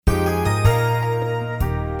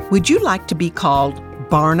Would you like to be called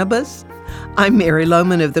Barnabas? I'm Mary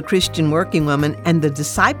Lohman of the Christian Working Woman, and the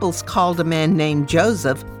disciples called a man named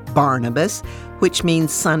Joseph Barnabas, which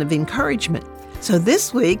means son of encouragement. So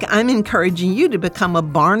this week, I'm encouraging you to become a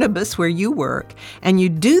Barnabas where you work, and you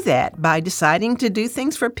do that by deciding to do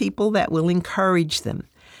things for people that will encourage them.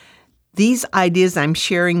 These ideas I'm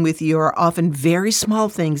sharing with you are often very small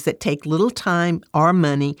things that take little time or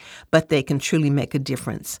money, but they can truly make a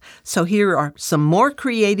difference. So here are some more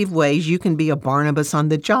creative ways you can be a Barnabas on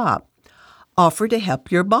the job. Offer to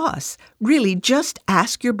help your boss. Really, just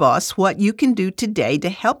ask your boss what you can do today to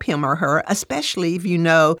help him or her, especially if you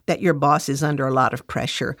know that your boss is under a lot of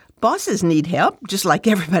pressure. Bosses need help, just like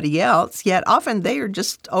everybody else, yet often they are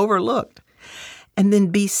just overlooked. And then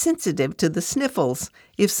be sensitive to the sniffles.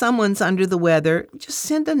 If someone's under the weather, just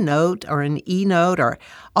send a note or an e-note or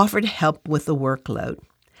offer to help with the workload.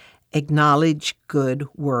 Acknowledge good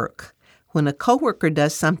work. When a coworker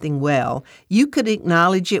does something well, you could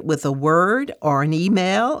acknowledge it with a word or an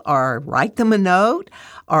email or write them a note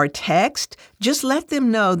or a text. Just let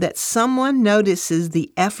them know that someone notices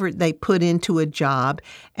the effort they put into a job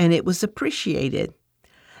and it was appreciated.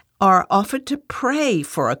 Or offer to pray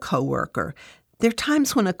for a coworker. There are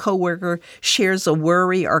times when a coworker shares a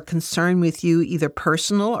worry or concern with you, either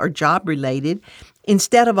personal or job-related.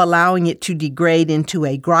 Instead of allowing it to degrade into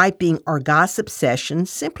a griping or gossip session,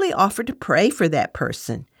 simply offer to pray for that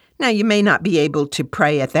person. Now, you may not be able to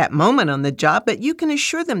pray at that moment on the job, but you can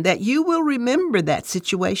assure them that you will remember that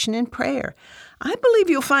situation in prayer. I believe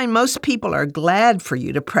you'll find most people are glad for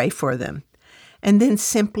you to pray for them. And then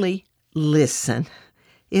simply listen.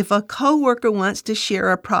 If a coworker wants to share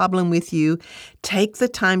a problem with you, take the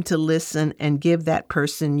time to listen and give that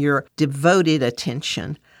person your devoted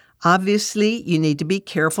attention. Obviously, you need to be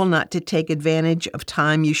careful not to take advantage of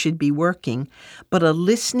time you should be working, but a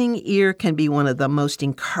listening ear can be one of the most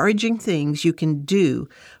encouraging things you can do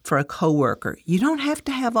for a coworker. You don't have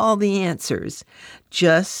to have all the answers.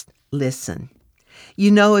 Just listen.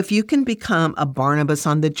 You know, if you can become a Barnabas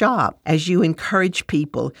on the job, as you encourage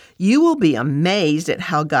people, you will be amazed at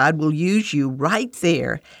how God will use you right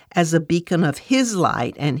there as a beacon of His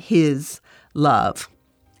light and His love.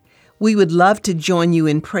 We would love to join you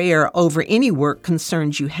in prayer over any work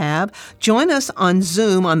concerns you have. Join us on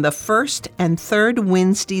Zoom on the first and third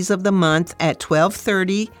Wednesdays of the month at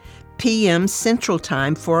 12:30 p.m. Central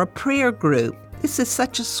Time for a prayer group. This is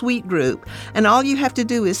such a sweet group, and all you have to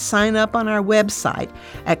do is sign up on our website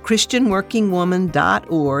at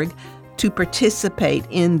christianworkingwoman.org to participate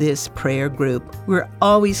in this prayer group. We're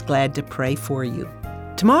always glad to pray for you.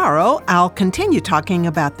 Tomorrow, I'll continue talking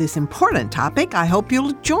about this important topic. I hope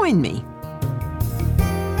you'll join me.